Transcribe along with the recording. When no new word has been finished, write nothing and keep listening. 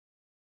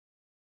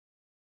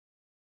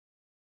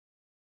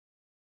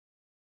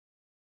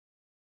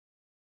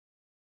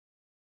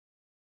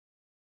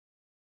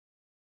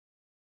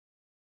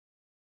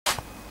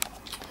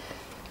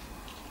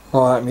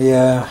Right,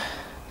 my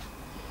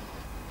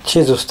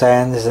chisel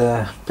stand is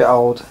a bit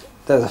old.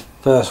 That's the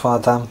first one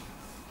I've done.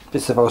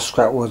 Bits of old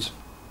scrap wood.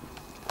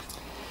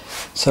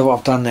 So what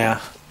I've done now,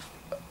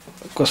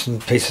 I've got some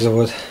pieces of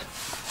wood.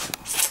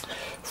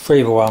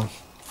 3x1. You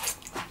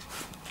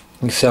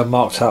can see I've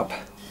marked up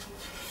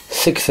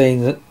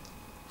 16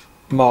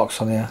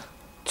 marks on here,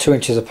 2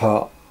 inches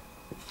apart.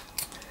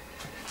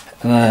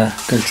 And I'm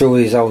going to drill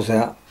these holes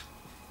out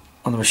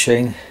on the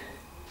machine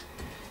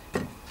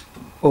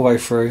all the way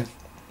through.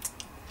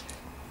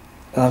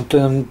 And I'm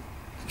doing them,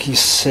 you can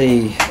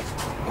see,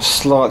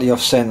 slightly off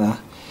centre,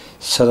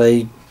 so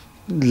they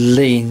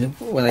lean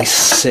when they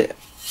sit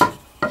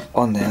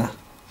on there.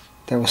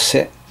 They will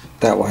sit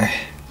that way,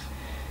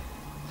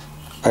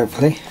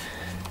 hopefully.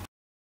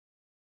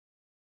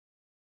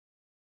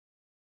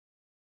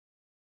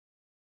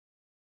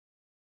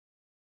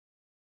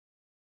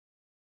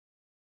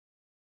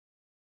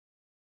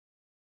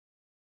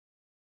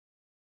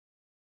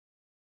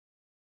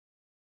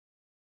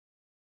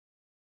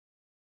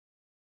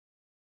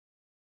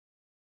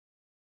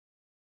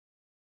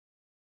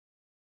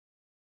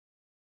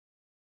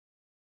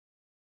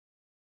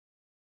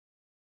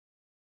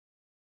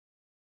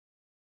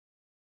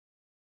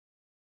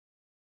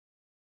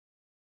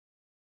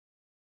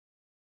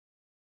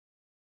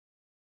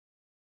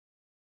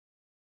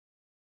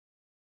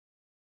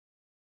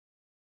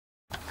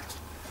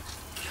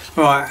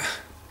 Right,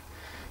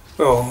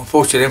 well,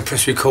 unfortunately I didn't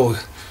press record.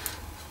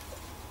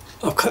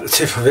 I've cut the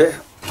tip of it.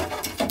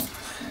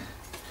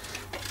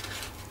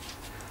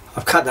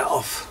 I've cut that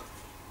off.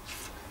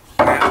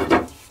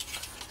 Now,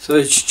 so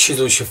the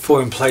chisel should fall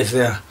in place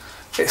there.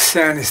 Let's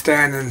sand this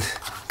down and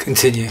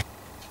continue.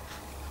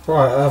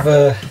 Right, I've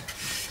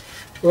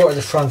right at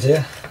the front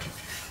here,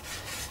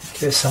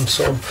 give it some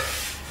sort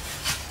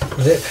of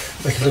lip,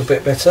 make it a little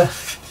bit better.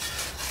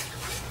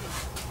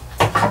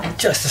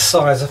 Just the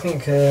sides, I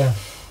think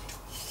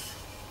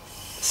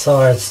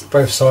sides,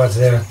 both sides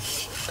there,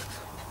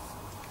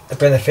 the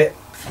benefit,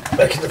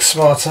 make it look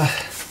smarter.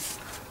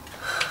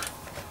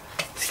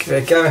 Let's give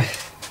it a go.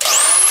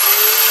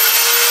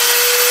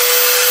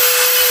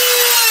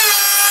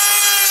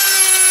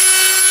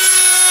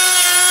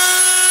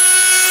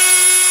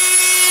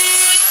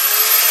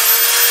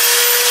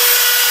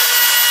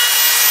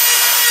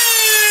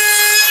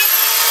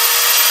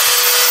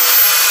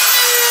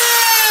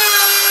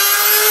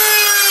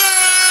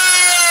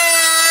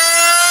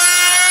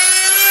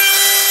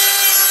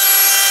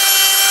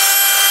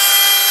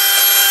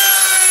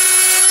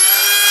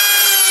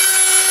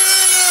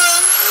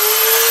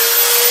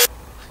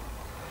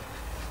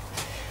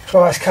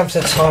 Right, it's come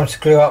to the time to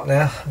glue up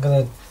now.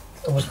 I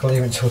was going to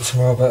leave it until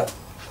tomorrow, but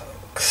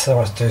so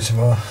much to do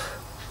tomorrow.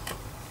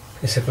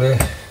 Piece of glue,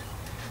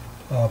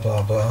 blah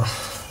blah blah.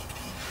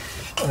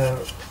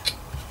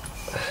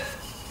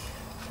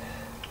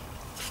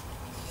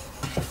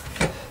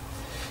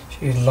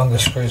 Use longer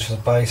screws for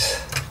the base.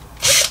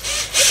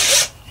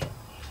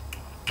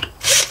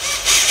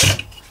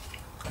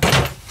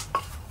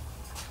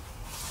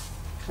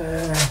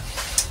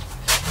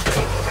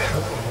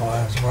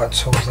 Right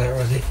tools there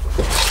already.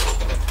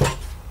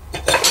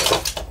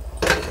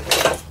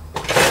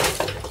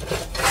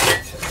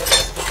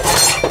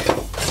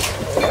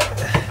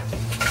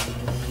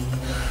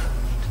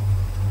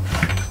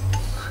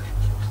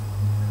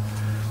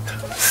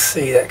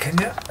 See that, can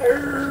you?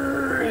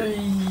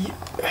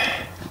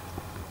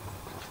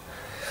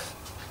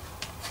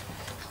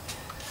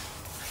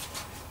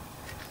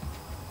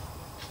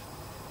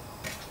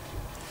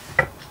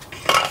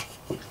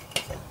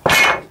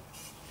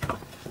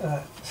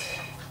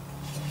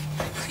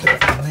 Let's get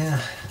that on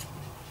here.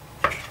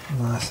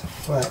 Nice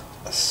flat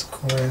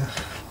square.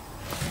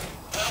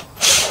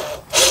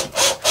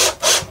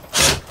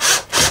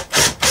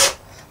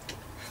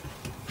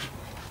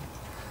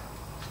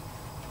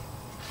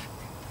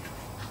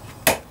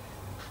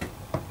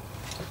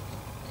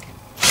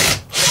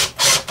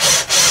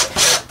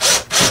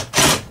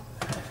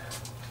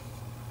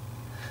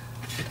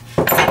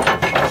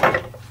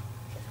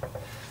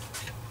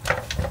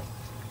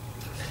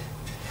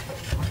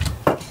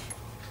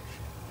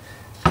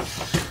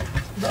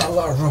 Not a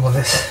lot of room on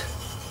this.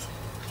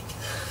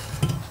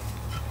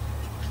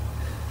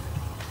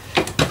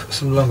 Put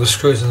some longer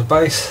screws in the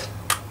base.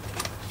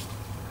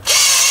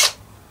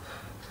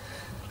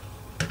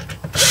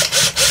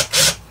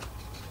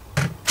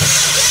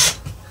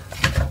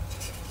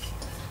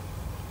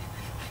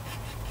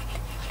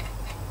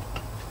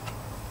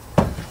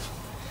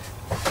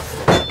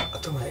 I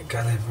don't want it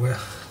going everywhere.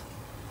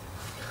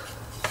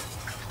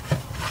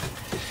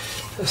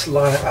 Just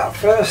line it up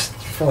first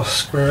before I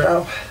screw it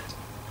up.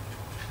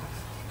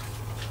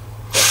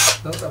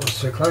 Oh, that was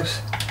too close.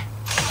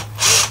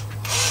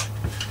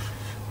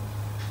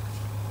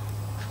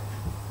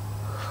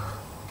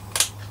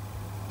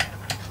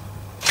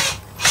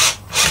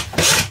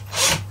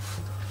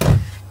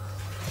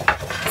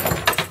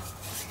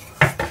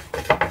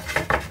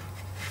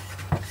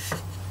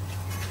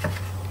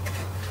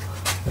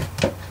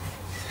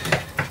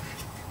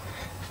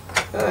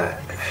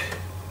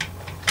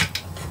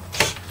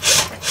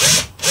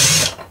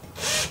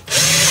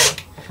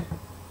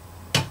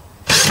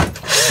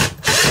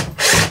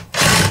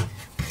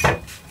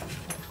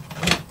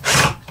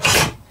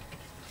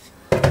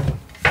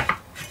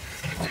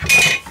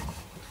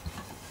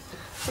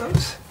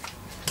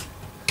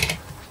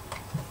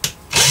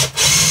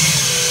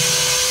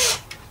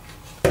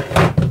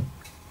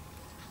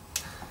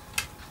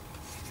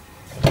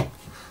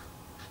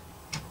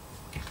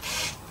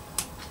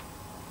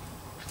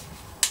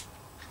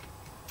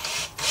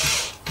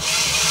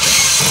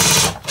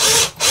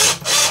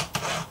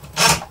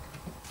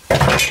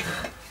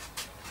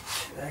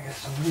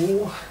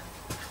 tool.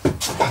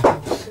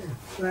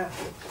 Flat.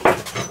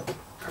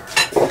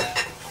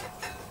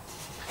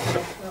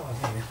 That was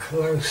really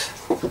close.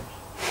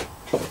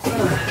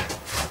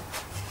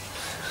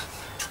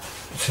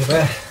 See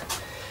there.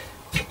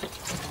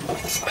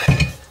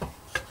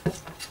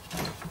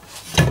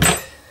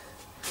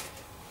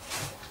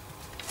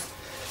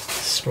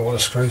 Smaller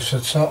screws to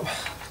the top.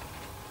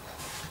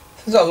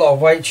 There's not a lot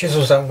of weight.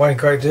 Chisels don't weigh a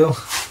great deal.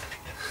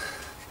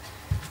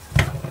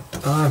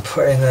 I'm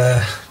putting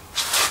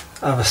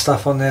other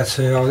stuff on there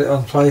to hold it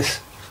on place.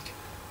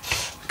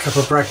 A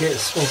couple of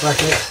brackets, small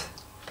brackets.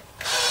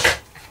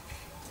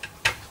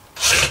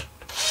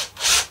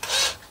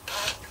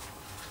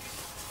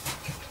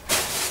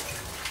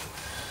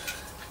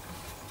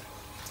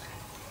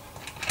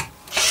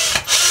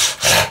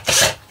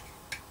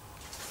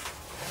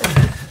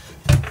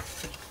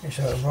 Make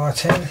sure the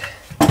right end.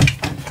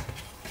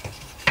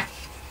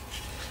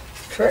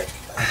 Correct.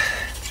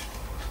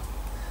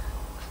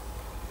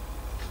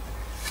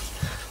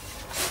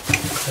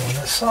 On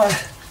that side,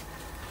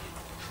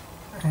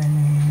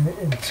 and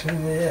into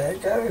there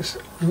it goes.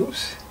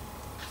 Oops.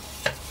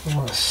 We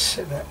want to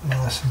sit that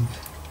nice and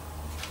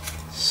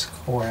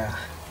square.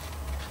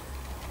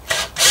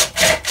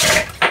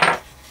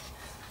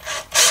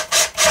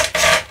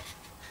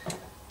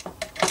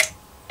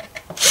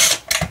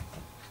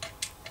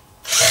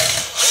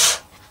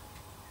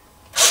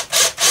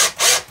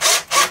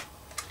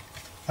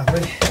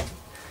 Lovely.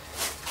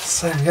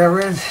 Same go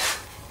around.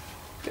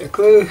 Bit of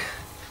glue.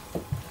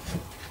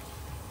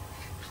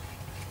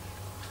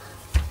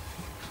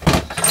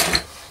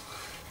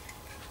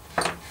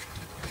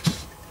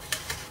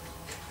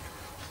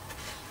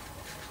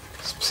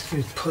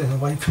 Pulling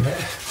away from it.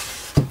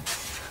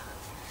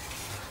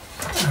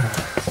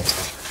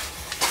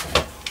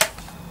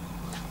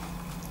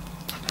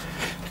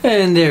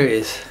 And there it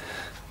is.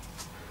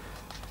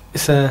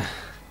 It's a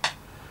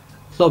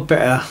lot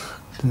better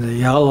than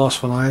the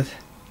last one I had.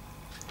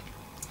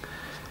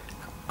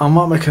 I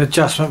might make an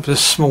adjustment for the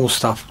small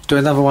stuff. Do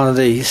another one of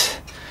these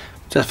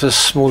just for the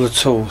smaller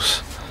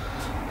tools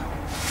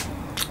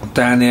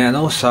down there, and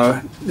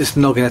also this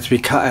noggin has to be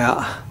cut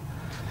out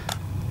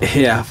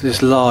here for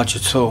this larger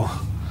tool.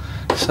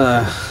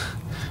 So,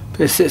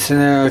 but it sits in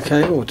there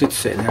okay. Oh, it did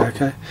sit in there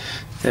okay.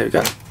 There we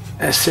go.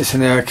 It sits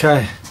in there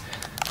okay.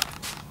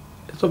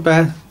 It's not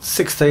bad.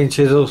 16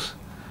 chisels.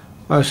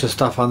 Most of the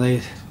stuff I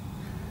need.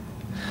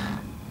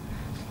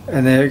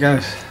 And there it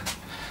goes.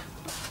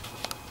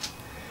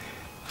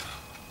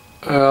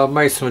 I've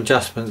made some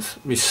adjustments.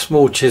 These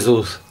small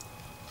chisels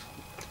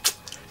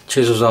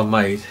I've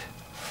made.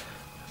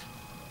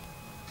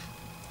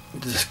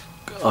 Just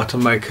I have to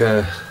make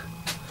a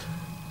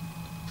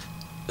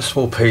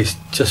small piece,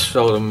 just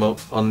roll them up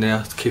on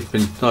there to keep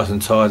them nice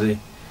and tidy.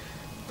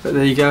 But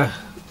there you go,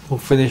 all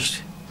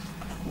finished.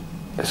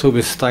 It's all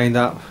been stained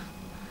up.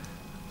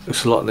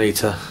 Looks a lot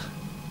neater.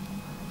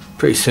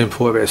 Pretty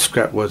simple, a bit of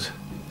scrap wood.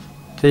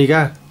 There you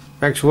go.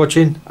 Thanks for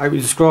watching. Hope you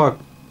subscribe.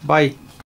 Bye.